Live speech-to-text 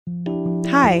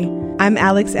Hi, I'm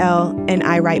Alex L., and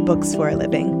I write books for a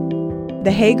living.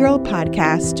 The Hey Girl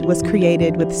podcast was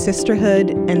created with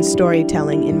sisterhood and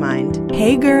storytelling in mind.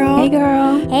 Hey girl! Hey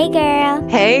girl! Hey girl!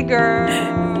 Hey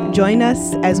girl! Join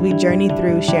us as we journey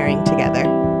through sharing together.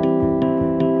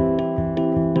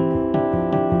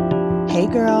 Hey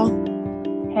girl!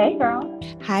 Hey girl!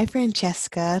 Hi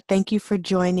Franchesca. Thank you for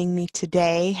joining me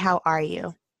today. How are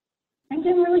you? I'm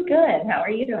doing really good. How are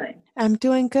you doing? I'm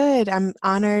doing good. I'm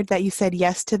honored that you said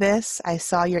yes to this. I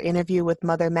saw your interview with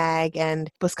Mother Mag and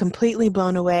was completely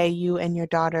blown away. You and your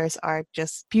daughters are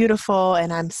just beautiful,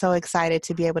 and I'm so excited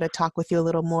to be able to talk with you a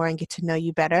little more and get to know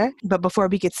you better. But before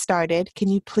we get started, can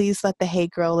you please let the Hey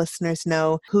Girl listeners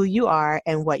know who you are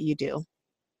and what you do?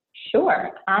 Sure.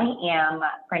 I am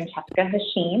Franchesca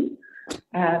Hashim,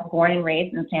 born and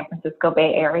raised in the San Francisco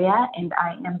Bay Area, and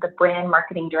I am the brand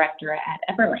marketing director at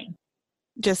Everlane.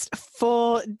 Just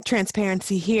full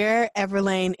transparency here,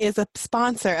 Everlane is a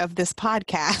sponsor of this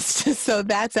podcast. So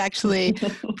that's actually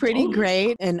pretty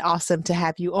great and awesome to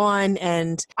have you on.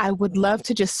 And I would love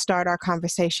to just start our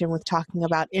conversation with talking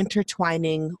about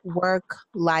intertwining work,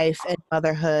 life, and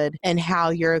motherhood and how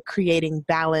you're creating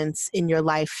balance in your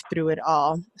life through it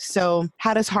all. So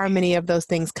how does harmony of those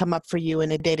things come up for you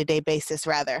in a day-to-day basis,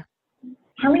 rather?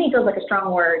 Harmony feels like a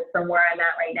strong word from where I'm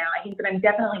at right now. I think that I'm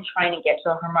definitely trying to get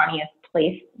to a harmonious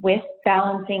place with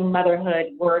balancing motherhood,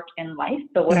 work, and life.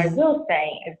 But what I will say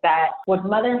is that what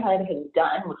motherhood has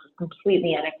done, which is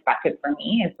completely unexpected for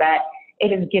me, is that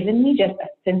it has given me just a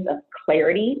sense of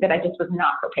clarity that I just was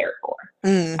not prepared for.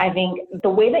 I think the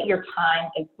way that your time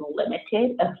is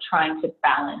limited of trying to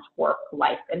balance work,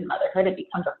 life, and motherhood, it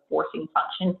becomes a forcing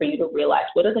function for you to realize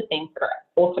what are the things that are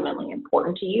ultimately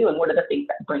important to you and what are the things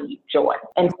that bring you joy.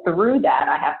 And through that,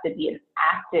 I have to be an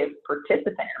active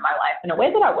participant in my life in a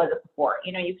way that I wasn't before.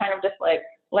 You know, you kind of just like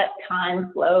let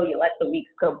time flow, you let the weeks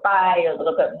go by, you're a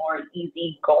little bit more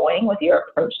easy going with your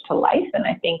approach to life. And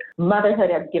I think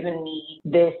motherhood has given me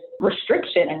this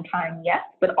restriction in time, yes,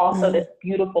 but also this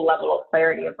beautiful level of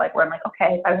clarity of like, where I'm like,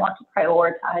 okay, if I want to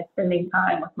prioritize spending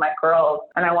time with my girls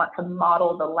and I want to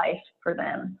model the life for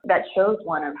them that shows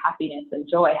one of happiness and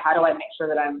joy, how do I make sure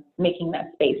that I'm making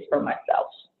that space for myself?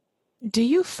 Do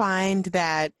you find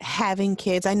that having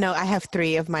kids, I know I have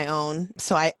 3 of my own,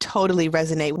 so I totally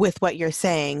resonate with what you're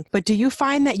saying, but do you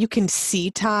find that you can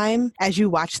see time as you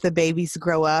watch the babies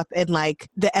grow up and like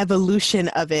the evolution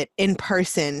of it in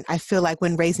person? I feel like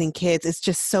when raising kids, it's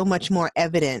just so much more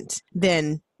evident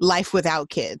than life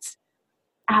without kids.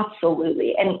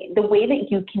 Absolutely. And the way that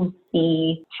you can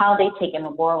see how they take in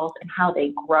the world and how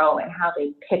they grow and how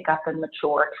they pick up and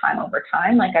mature time over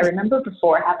time. Like I remember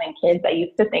before having kids, I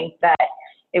used to think that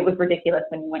it was ridiculous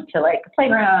when you went to like a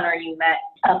playground or you met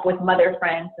up with mother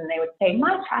friends and they would say,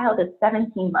 my child is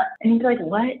 17 months. And you'd be like,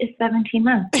 what is 17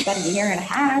 months? Is that a year and a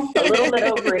half, a little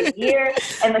bit over a year?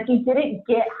 And like you didn't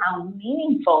get how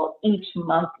meaningful each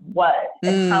month was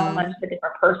and how much of a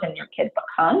different person your kid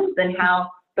becomes and how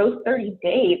those 30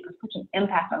 days have such an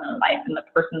impact on their life and the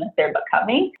person that they're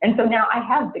becoming. And so now I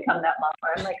have become that mom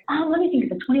where I'm like, let me think,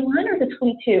 is it 21 or is it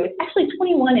 22? It's actually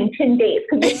 21 in 10 days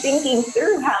because you're thinking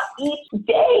through how each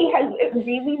day it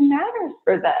really matters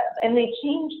for them. And they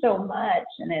change so much.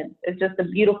 And it's just a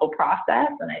beautiful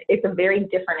process. And it's a very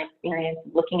different experience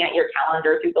looking at your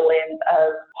calendar through the lens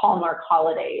of Hallmark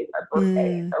holidays or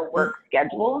birthdays or work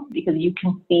schedules, because you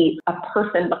can see a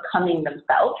person becoming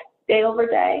themselves day over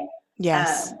day.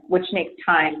 Yes. Which makes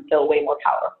time feel way more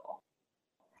powerful.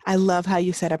 I love how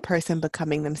you said a person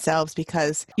becoming themselves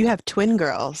because you have twin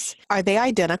girls. Are they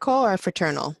identical or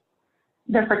fraternal?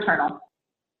 They're fraternal.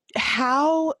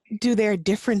 How do their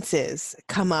differences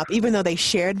come up, even though they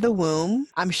shared the womb?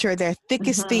 I'm sure they're thick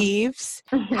as thieves.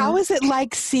 How is it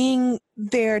like seeing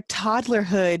their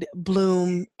toddlerhood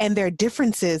bloom and their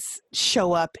differences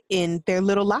show up in their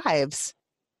little lives?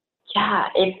 Yeah,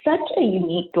 it's such a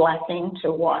unique blessing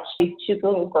to watch these 2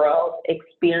 little girls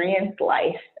experience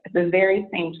life at the very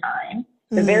same time,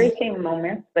 the very same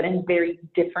moments, but in very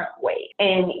different ways.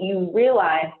 And you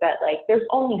realize that like there's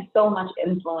only so much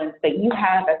influence that you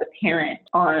have as a parent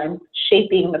on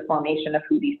shaping the formation of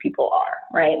who these people are,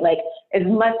 right? Like as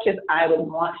much as I would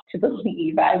want to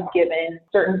believe I've given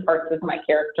certain parts of my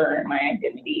character and my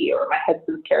identity or my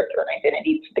husband's character and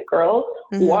identity to the girls,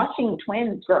 watching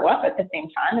twins grow up at the same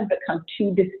time and become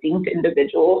 2 distinct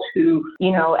individuals who,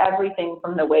 you know, everything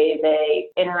from the way they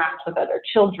interact with other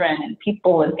children and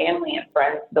people and family and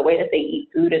friends, the way that they eat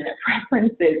food and their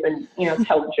preferences and, you know,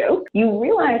 tell jokes, you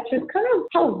realize just kind of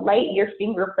how light your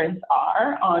fingerprints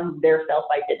are on their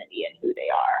self-identity and who they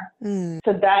are.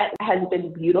 So that has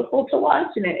been beautiful to watch,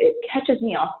 and it catches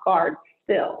me off guard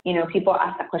still. People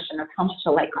ask that question of how much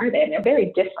alike are they? And they're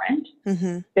very different.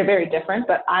 Mm-hmm. They're very different,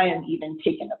 but I am even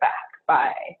taken aback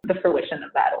by the fruition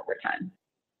of that over time.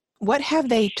 What have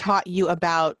they taught you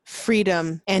about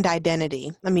freedom and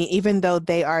identity? I mean, even though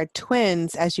they are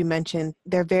twins, as you mentioned,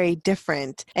 they're very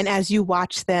different. And as you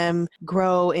watch them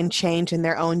grow and change in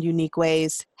their own unique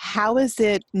ways, how is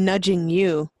it nudging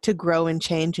you to grow and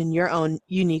change in your own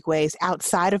unique ways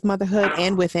outside of motherhood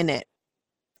and within it?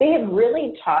 They have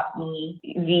really taught me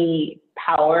the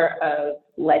power of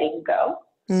letting go.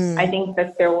 I think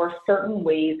that there were certain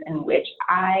ways in which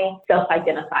I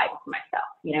self-identified with myself,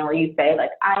 where you say,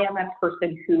 like, I am a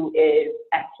person who is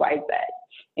X, Y, Z.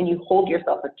 And you hold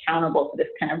yourself accountable to this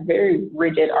kind of very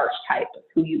rigid archetype of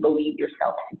who you believe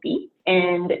yourself to be.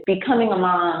 And becoming a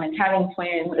mom and having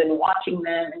twins and watching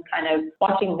them and kind of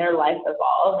watching their life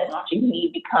evolve and watching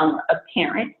me become a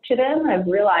parent to them, I've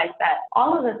realized that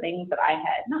all of the things that I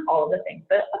had, not all of the things,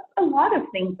 but a lot of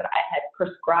things that I had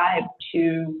prescribed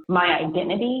to my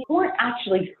identity weren't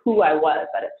actually who I was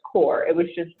at its core. It was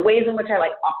just ways in which I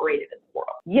operated in the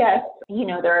world. Yes,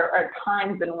 there are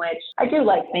times in which I do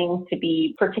like things to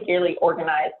be particularly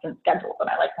organized and scheduled, and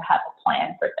I like to have a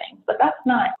plan for things, but that's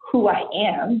not who I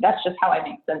am. That's just how I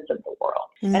make sense of the world.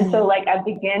 Mm-hmm. And so I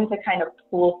begin to kind of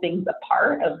pull things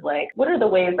apart of what are the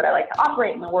ways that I like to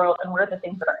operate in the world, and what are the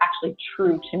things that are actually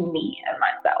true to me and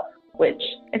myself, which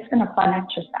it's been a fun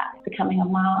exercise, becoming a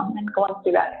mom and going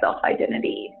through that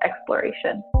self-identity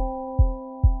exploration.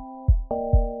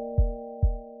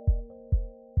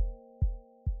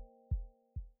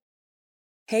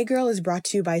 Hey Girl is brought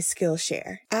to you by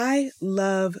Skillshare. I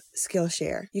love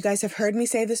Skillshare. You guys have heard me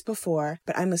say this before,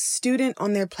 but I'm a student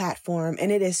on their platform,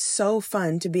 and it is so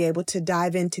fun to be able to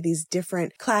dive into these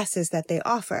different classes that they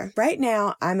offer. Right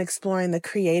now, I'm exploring the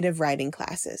creative writing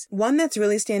classes. One that's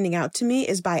really standing out to me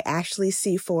is by Ashley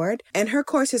C. Ford, and her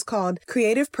course is called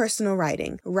Creative Personal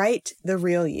Writing, Write the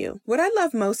Real You. What I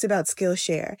love most about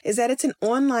Skillshare is that it's an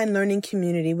online learning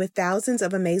community with thousands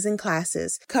of amazing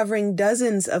classes covering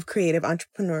dozens of creative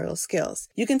entrepreneurial skills.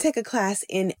 You can take a class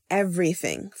in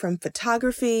everything from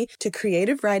photography to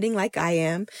creative writing like I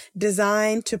am,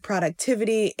 design to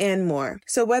productivity, and more.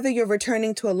 So whether you're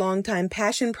returning to a long-time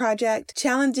passion project,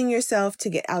 challenging yourself to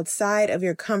get outside of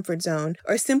your comfort zone,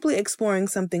 or simply exploring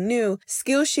something new,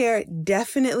 Skillshare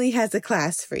definitely has a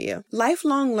class for you.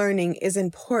 Lifelong learning is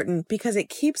important because it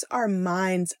keeps our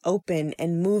minds open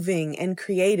and moving and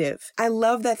creative. I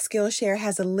love that Skillshare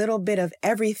has a little bit of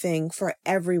everything for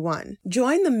everyone.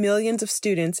 Join the millions of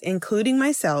students, including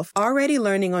myself, already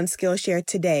learning on Skillshare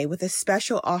today with a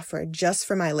special offer just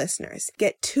for my listeners.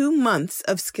 Get 2 months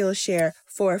of Skillshare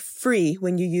for free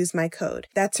when you use my code.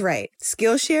 That's right.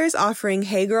 Skillshare is offering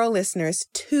Hey Girl listeners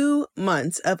 2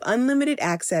 months of unlimited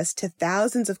access to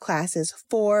thousands of classes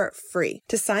for free.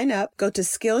 To sign up, go to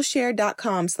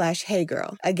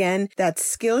Skillshare.com/HeyGirl. Again,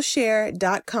 that's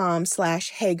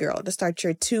Skillshare.com/HeyGirl to start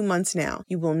your 2 months now.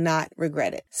 You will not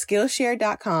regret it.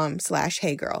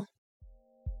 Skillshare.com/HeyGirl.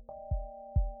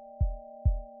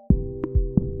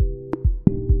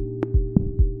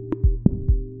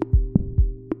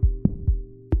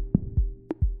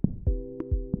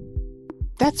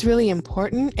 That's really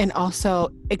important and also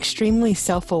extremely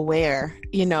self-aware.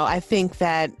 I think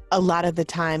that a lot of the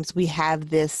times we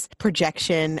have this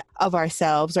projection of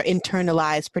ourselves or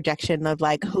internalized projection of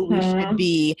who we should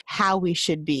be, how we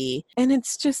should be. And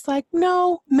it's just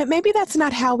no, maybe that's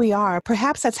not how we are.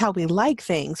 Perhaps that's how we like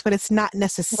things, but it's not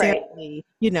necessarily,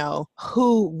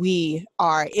 who we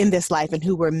are in this life and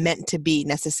who we're meant to be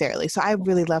necessarily. So I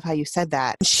really love how you said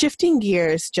that. Shifting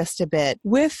gears just a bit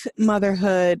with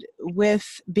motherhood,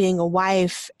 with being a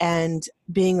wife and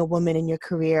being a woman in your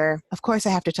career, of course, I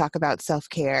have to talk about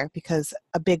self-care because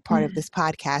a big part of this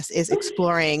podcast is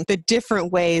exploring the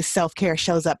different ways self-care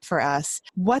shows up for us.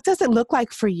 What does it look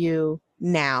like for you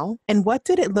now? And what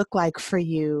did it look like for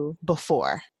you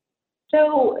before?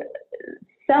 So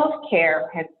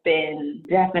self-care has been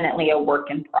definitely a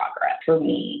work in progress for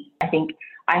me. I think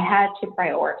I had to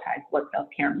prioritize what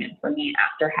self-care meant for me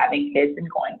after having kids and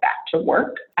going back to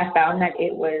work. I found that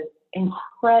it was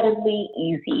incredibly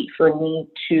easy for me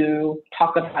to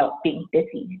talk about being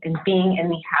busy and being in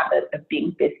the habit of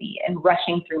being busy and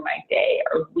rushing through my day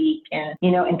or week and,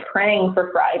 and praying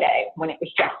for Friday when it was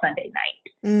just Sunday night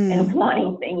and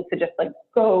wanting things to just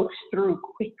go through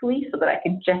quickly so that I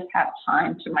could just have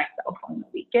time to myself on the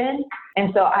weekend.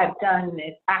 And so I've done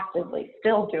this actively,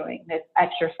 still doing this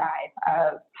exercise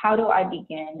of how do I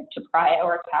begin to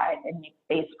prioritize and make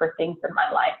space for things in my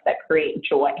life that create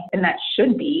joy and that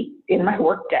should be in my work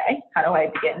work day? How do I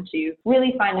begin to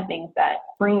really find the things that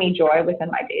bring me joy within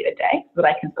my day-to-day so that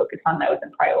I can focus on those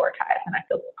and prioritize? And I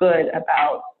feel good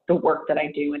about the work that I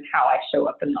do and how I show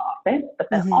up in the office. But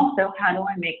then also, how do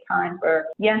I make time for,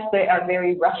 yes, they are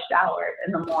very rushed hours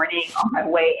in the morning on my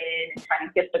way in and trying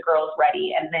to get the girls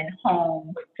ready and then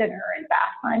home with dinner and bath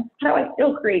time. How do I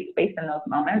still create space in those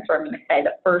moments where I'm going to say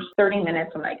the first 30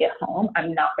 minutes when I get home,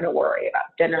 I'm not going to worry about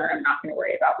dinner. I'm not going to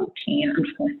worry about routine. I'm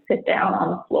just going to sit down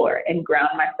on the floor and ground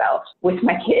myself with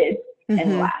my kids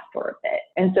and laugh for a bit.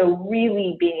 And so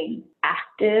really being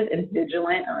active and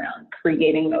vigilant around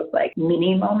creating those like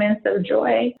mini moments of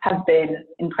joy have been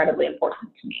incredibly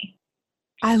important to me.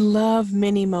 I love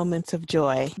mini moments of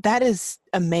joy. That is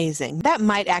amazing. That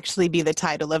might actually be the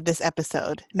title of this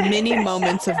episode, Mini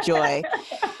Moments of Joy.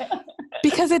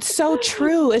 Because it's so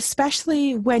true,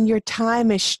 especially when your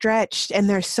time is stretched and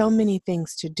there's so many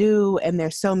things to do and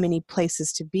there's so many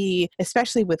places to be,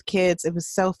 especially with kids. It was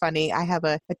so funny. I have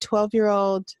a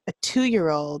 12-year-old, a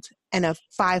 2-year-old, and a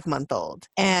 5-month-old.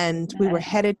 And we were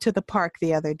headed to the park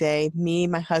the other day, me,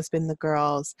 my husband, the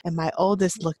girls, and my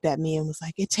oldest looked at me and was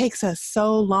like, it takes us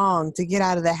so long to get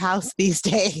out of the house these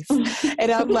days. And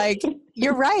I'm like,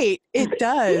 you're right. It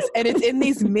does. And it's in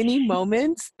these mini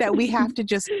moments that we have to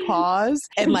just pause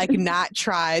and like not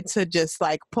try to just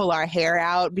like pull our hair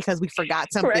out because we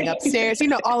forgot something upstairs,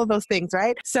 all of those things,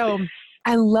 right? So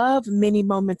I love mini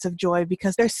moments of joy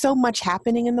because there's so much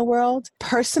happening in the world,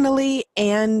 personally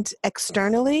and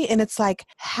externally. And it's like,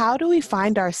 how do we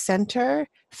find our center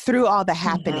through all the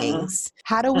happenings?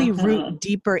 How do we root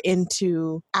deeper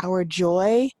into our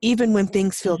joy, even when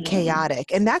things feel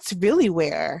chaotic? And that's really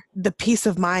where the peace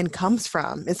of mind comes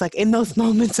from. It's like in those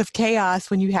moments of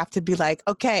chaos when you have to be like,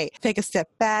 okay, take a step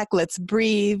back, let's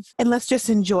breathe, and let's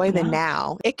just enjoy the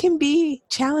now. It can be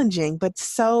challenging, but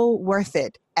so worth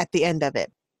it at the end of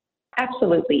it.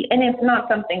 Absolutely. And it's not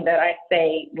something that I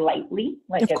say lightly,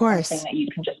 like it's something that you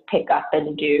can just pick up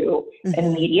and do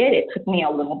immediate. It took me a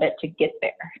little bit to get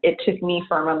there. It took me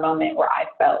from a moment where I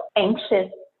felt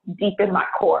anxious deep in my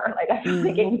core. Like I felt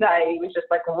like anxiety was just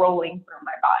like rolling through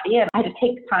my body. And I had to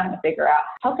take time to figure out,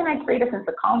 how can I create a sense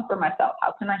of calm for myself?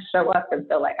 How can I show up and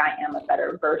feel like I am a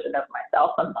better version of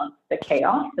myself amongst the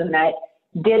chaos? And that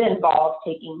did involve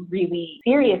taking really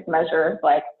serious measures,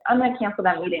 like I'm going to cancel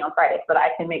that meeting on Friday so that I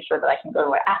can make sure that I can go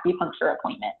to an acupuncture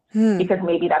appointment because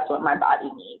maybe that's what my body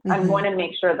needs. I'm going to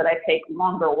make sure that I take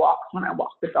longer walks when I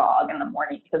walk the dog in the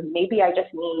morning because maybe I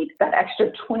just need that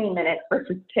extra 20 minutes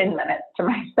versus 10 minutes to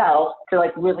myself to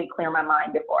like really clear my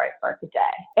mind before I start the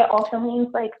day. It also means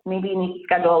like maybe you need to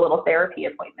schedule a little therapy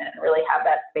appointment and really have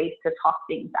that space to talk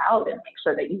things out and make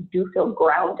sure that you do feel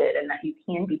grounded and that you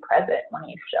can be present when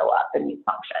you show up and you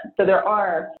function. So there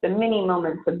are the many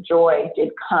moments of joy did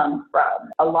come from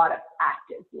a lot of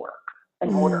active work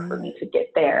in order for me to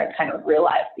get there and kind of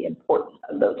realize the importance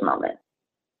of those moments.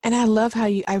 And I love how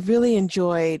I really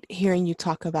enjoyed hearing you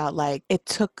talk about like it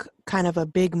took kind of a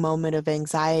big moment of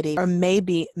anxiety or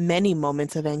maybe many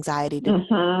moments of anxiety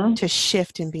to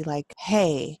shift and be like,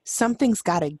 hey, something's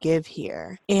got to give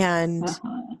here. And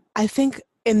I think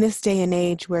in this day and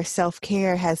age where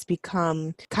self-care has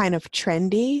become kind of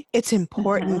trendy, it's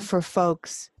important for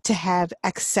folks to have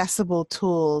accessible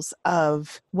tools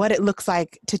of what it looks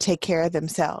like to take care of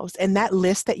themselves. And that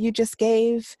list that you just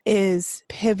gave is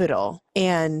pivotal.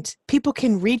 And people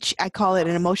can reach, I call it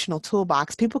an emotional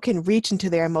toolbox. People can reach into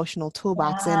their emotional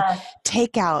toolbox and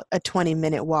take out a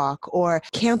 20-minute walk or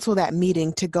cancel that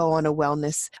meeting to go on a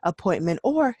wellness appointment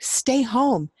or stay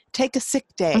home. Take a sick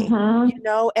day,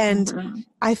 and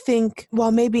I think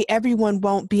while maybe everyone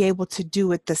won't be able to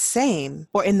do it the same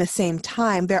or in the same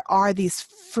time, there are these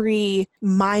free,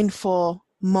 mindful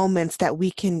moments that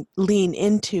we can lean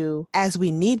into as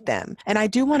we need them. And I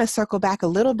do want to circle back a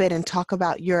little bit and talk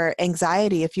about your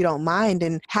anxiety, if you don't mind,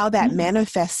 and how that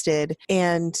manifested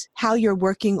and how you're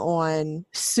working on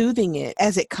soothing it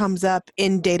as it comes up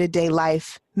in day-to-day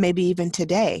life, maybe even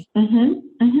today.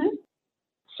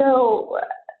 So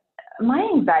my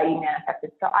anxiety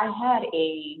manifested. So I had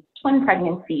twin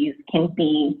pregnancies can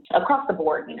be across the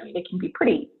board, they can be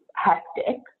pretty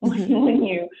hectic when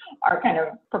you are kind of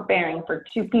preparing for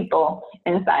two people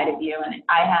inside of you. And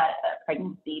I had a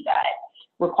pregnancy that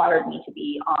required me to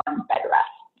be on bed rest.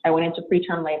 I went into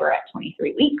preterm labor at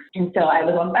 23 weeks. And so I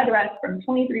was on bed rest from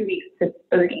 23 weeks to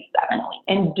 37 weeks.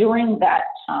 And during that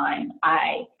time,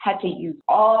 I had to use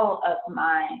all of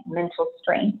my mental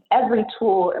strength, every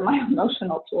tool in my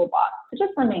emotional toolbox to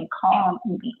just remain calm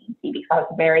and be easy because I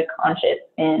was very conscious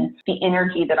in the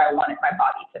energy that I wanted my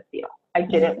body to feel. I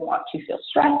didn't want to feel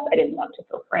stressed. I didn't want to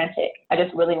feel frantic. I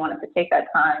just really wanted to take that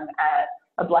time as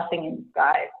a blessing in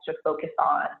disguise to focus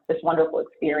on this wonderful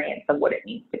experience of what it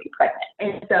means to be pregnant.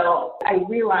 And so I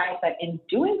realized that in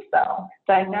doing so,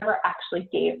 that I never actually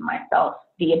gave myself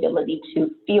the ability to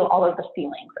feel all of the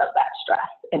feelings of that stress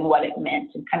and what it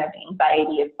meant, and kind of the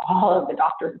anxiety of all of the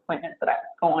doctor's appointments that I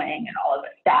was going and all of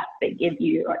the stats they give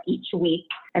you each week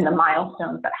and the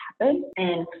milestones that happen.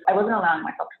 And I wasn't allowing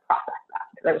myself to process that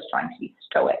because I was trying to be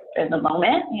stoic in the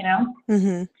moment, you know?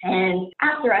 Mm-hmm. And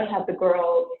after I had the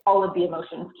girls, all of the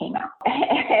emotions came out.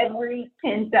 Every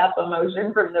pent up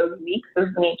emotion from those weeks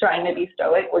of me trying to be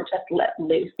stoic were just let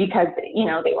loose because, you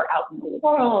know, they were out in the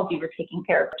world. You were taking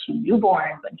care of 2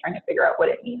 newborns and trying to figure out what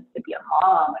it means to be a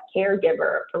mom, a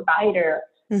caregiver, a provider.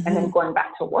 Mm-hmm. And then going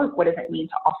back to work, what does it mean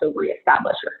to also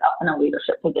reestablish yourself in a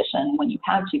leadership position when you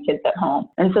have 2 kids at home?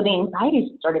 And so the anxieties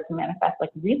started to manifest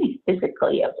like really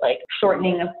physically, of like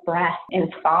shortening of breath,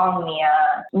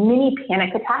 insomnia, mini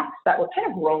panic attacks that were kind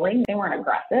of rolling. They weren't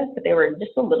aggressive, but they were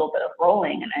just a little bit of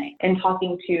rolling. And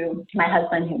talking to my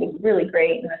husband, who was really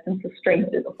great and a sense of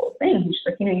strength through the whole thing, he's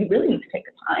like, you know, you really need to take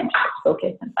the time to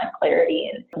focus and find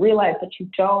clarity and realize that you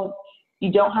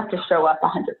don't have to show up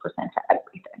 100% to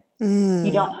everything. Mm.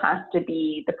 You don't have to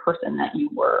be the person that you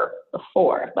were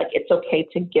before. Like, it's okay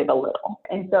to give a little.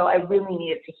 And so I really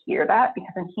needed to hear that,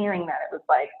 because in hearing that, it was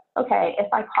like, okay, if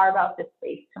I carve out this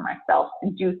space to myself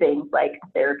and do things like a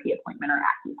therapy appointment or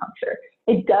acupuncture,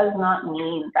 it does not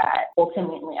mean that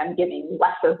ultimately I'm giving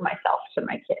less of myself to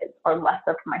my kids or less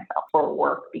of myself for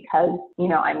work because, you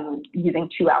know, I'm using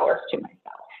 2 hours to myself.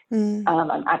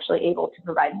 I'm actually able to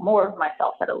provide more of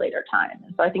myself at a later time.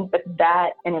 And so I think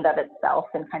that in and of itself,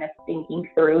 and kind of thinking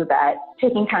through that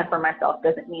taking time for myself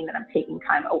doesn't mean that I'm taking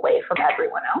time away from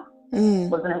everyone else,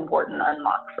 was an important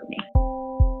unlock for me.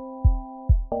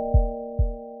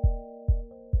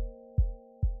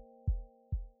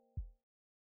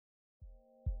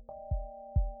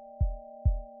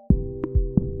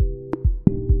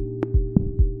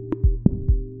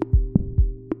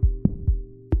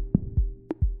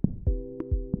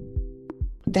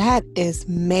 That is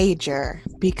major,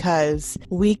 because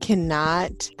we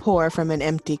cannot pour from an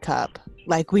empty cup.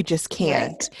 Like, we just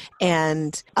can't. Right.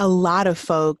 And a lot of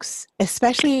folks,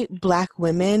 especially Black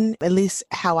women, at least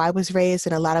how I was raised,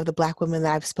 and a lot of the Black women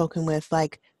that I've spoken with,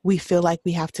 like, we feel like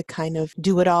we have to kind of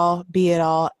do it all, be it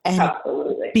all, and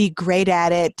Absolutely. be great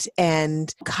at it,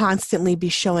 and constantly be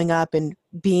showing up and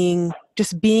being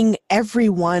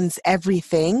everyone's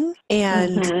everything.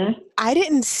 And I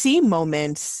didn't see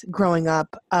moments growing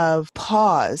up of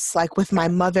pause, like with my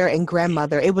mother and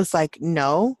grandmother. It was like,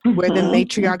 no, we're the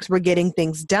matriarchs, we're getting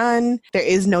things done. There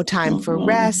is no time for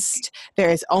rest. There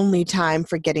is only time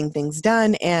for getting things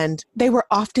done. And they were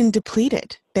often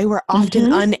depleted. They were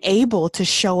often unable to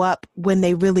show up when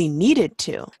they really needed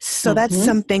to. So that's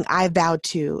something I vowed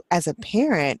to as a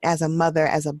parent, as a mother,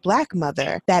 as a Black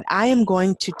mother, that I am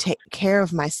going to take care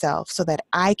of myself so that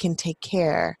I can take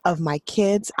care of my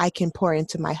kids. I can pour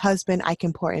into my husband. I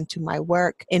can pour into my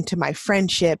work, into my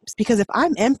friendships. Because if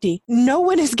I'm empty, no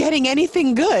one is getting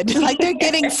anything good. Like, they're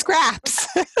getting scraps.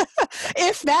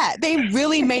 If that, they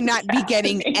really may not be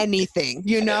getting anything,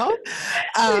 you know?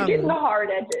 They're getting the hard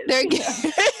edges.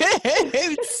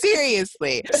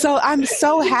 Seriously. So I'm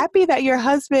so happy that your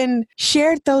husband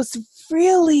shared those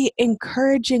really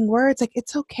encouraging words. Like,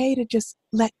 it's okay to just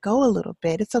let go a little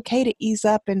bit. It's okay to ease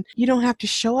up, and you don't have to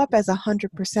show up as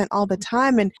 100% all the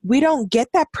time. And we don't get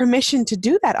that permission to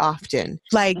do that often.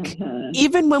 Like,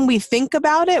 even when we think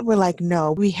about it, we're like,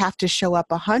 no, we have to show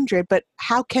up 100. But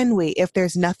how can we if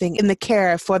there's nothing in the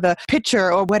care for the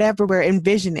picture or whatever we're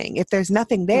envisioning? If there's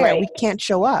nothing there, we can't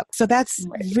show up. So that's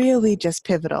really just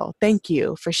pivotal. Thank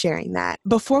you for sharing that.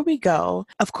 Before we go,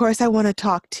 of course, I want to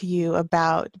talk to you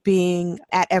about being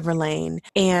at Everlane.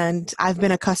 And I've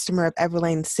been a customer of Everlane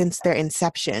since their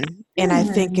inception. And I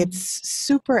think it's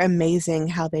super amazing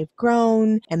how they've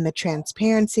grown and the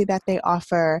transparency that they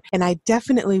offer. And I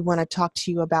definitely want to talk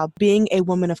to you about being a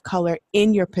woman of color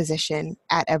in your position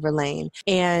at Everlane,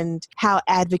 and how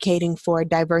advocating for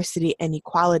diversity and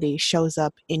equality shows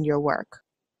up in your work.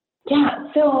 Yeah,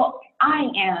 so I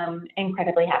am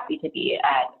incredibly happy to be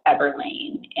at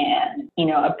Everlane, and, you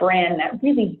know, a brand that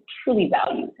really truly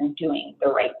values in doing the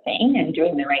right thing and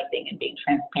being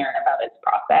transparent about its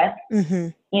process.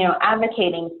 You know,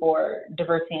 advocating for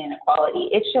diversity and equality,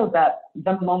 it shows up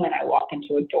the moment I walk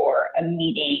into a door, a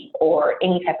meeting, or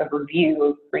any type of review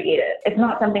of creative. It's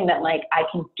not something that, like, I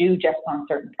can do just on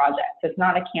certain projects. It's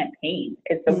not a campaign.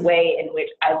 It's the way in which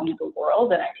I view the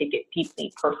world, and I take it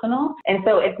deeply personal. And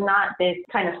so it's not this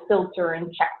kind of filter and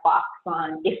checkbox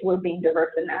on if we're being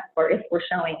diverse enough or if we're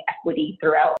showing equity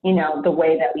throughout, the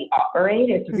way that we operate.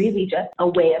 It's really just a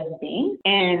way of being.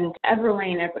 And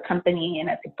Everlane as a company and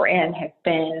as a brand has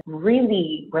been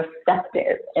really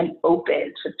receptive and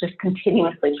open to just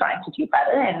continuously trying to do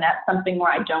better. And that's something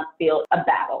where I don't feel a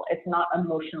battle. It's not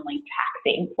emotionally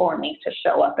taxing for me to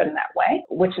show up in that way,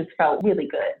 which has felt really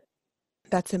good.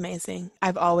 That's amazing.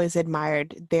 I've always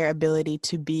admired their ability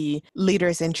to be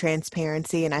leaders in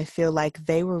transparency, and I feel like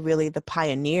they were really the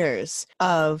pioneers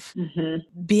of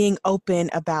being open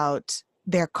about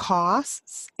their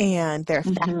costs and their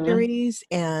factories,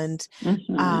 and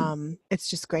it's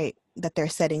just great that they're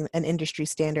setting an industry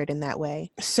standard in that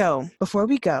way. So before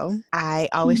we go, I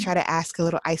always try to ask a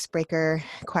little icebreaker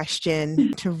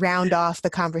question to round off the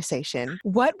conversation.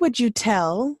 What would you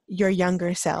tell your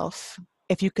younger self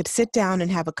if you could sit down and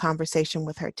have a conversation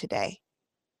with her today?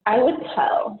 I would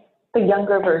tell the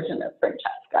younger version of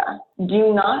Franchesca,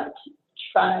 do not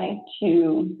try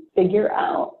to figure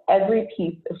out every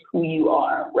piece of who you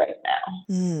are right now.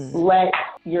 Let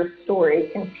your story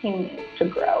continue to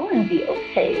grow and be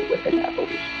okay with its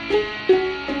evolution.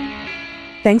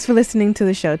 Thanks for listening to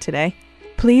the show today.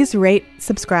 Please rate,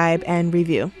 subscribe, and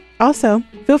review. Also,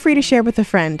 feel free to share with a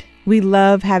friend. We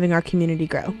love having our community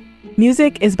grow.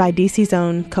 Music is by DC's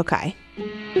own Kokai.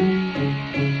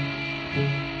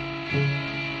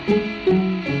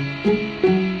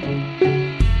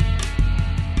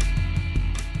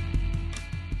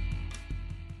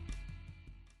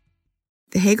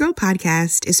 The Hey Girl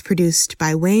podcast is produced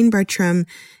by Wayne Bertram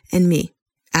and me,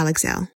 Alex L.